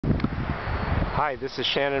Hi, this is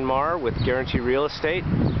Shannon Marr with Guarantee Real Estate.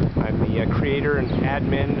 I'm the creator and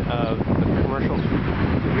admin of the commercial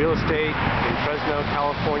real estate in Fresno,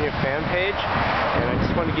 California fan page. And I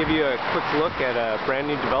just want to give you a quick look at a brand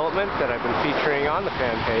new development that I've been featuring on the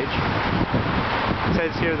fan page. It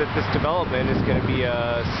says here that this development is going to be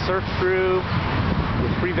a surf-through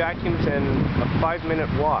with free vacuums and a 5-minute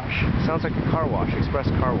wash. Sounds like a car wash, express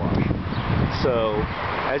car wash. So,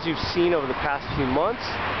 as you've seen over the past few months,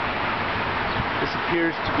 this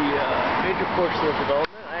appears to be a major portion of the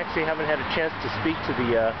development. I actually haven't had a chance to speak to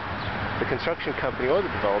the construction company or the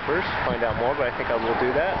developers to find out more, but I think I will do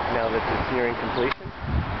that now that it's nearing completion.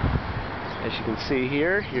 As you can see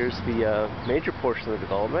here, here's the major portion of the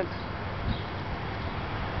development.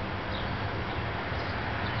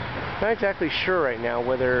 Not exactly sure right now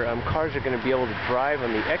whether cars are going to be able to drive on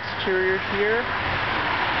the exterior here,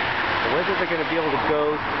 or whether they're going to be able to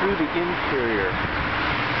go through the interior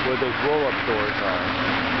where those roll-up doors are.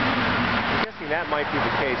 I'm guessing that might be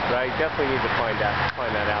the case, but I definitely need to find that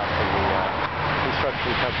out from the construction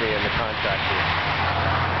company and the contractor.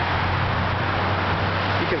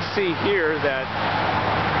 You can see here that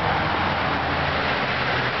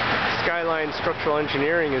Skyline Structural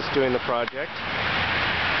Engineering is doing the project,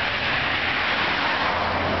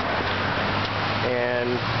 and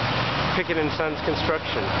Pickett Sons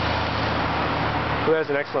Construction, who has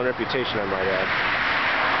an excellent reputation, I might add.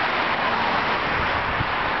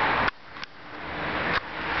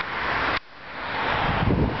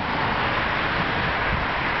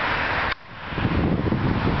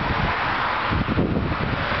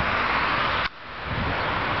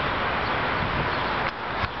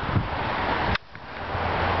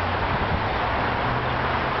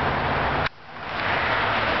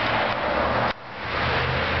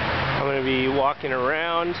 I'm going to be walking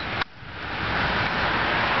around.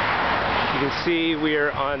 You can see we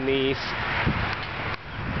are on the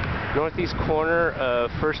northeast corner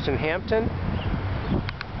of First and Hampton,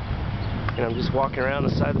 and I'm just walking around the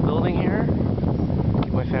side of the building here,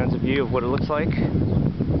 give my fans a view of what it looks like.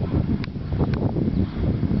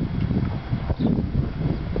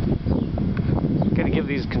 Got to give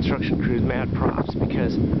these construction crews mad props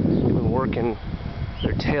because they've been working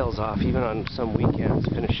their tails off, even on some weekends,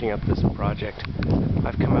 finishing up this project.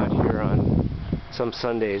 I've come out here on some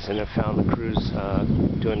Sundays and have found the crews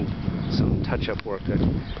doing some touch-up work that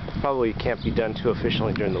probably can't be done too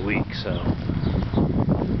efficiently during the week. So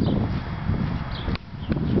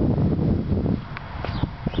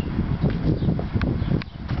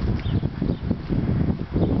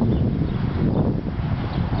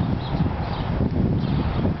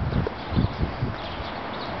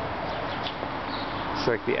it's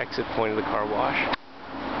like the exit point of the car wash.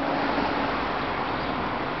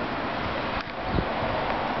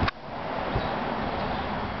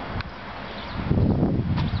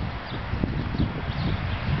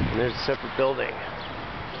 And there's a separate building.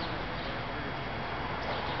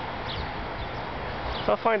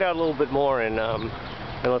 So I'll find out a little bit more and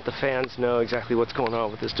let the fans know exactly what's going on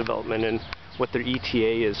with this development and what their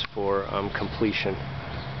ETA is for completion.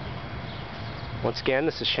 Once again,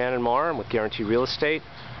 this is Shannon Marr. I'm with Guarantee Real Estate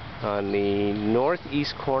on the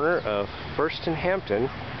northeast corner of First and Hampton,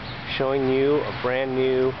 showing you a brand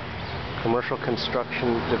new commercial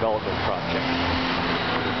construction development project.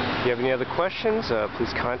 If you have any other questions,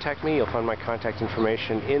 please contact me. You'll find my contact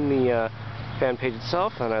information in the fan page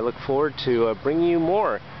itself, and I look forward to bringing you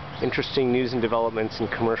more interesting news and developments in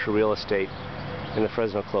commercial real estate in the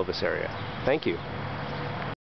Fresno Clovis area. Thank you.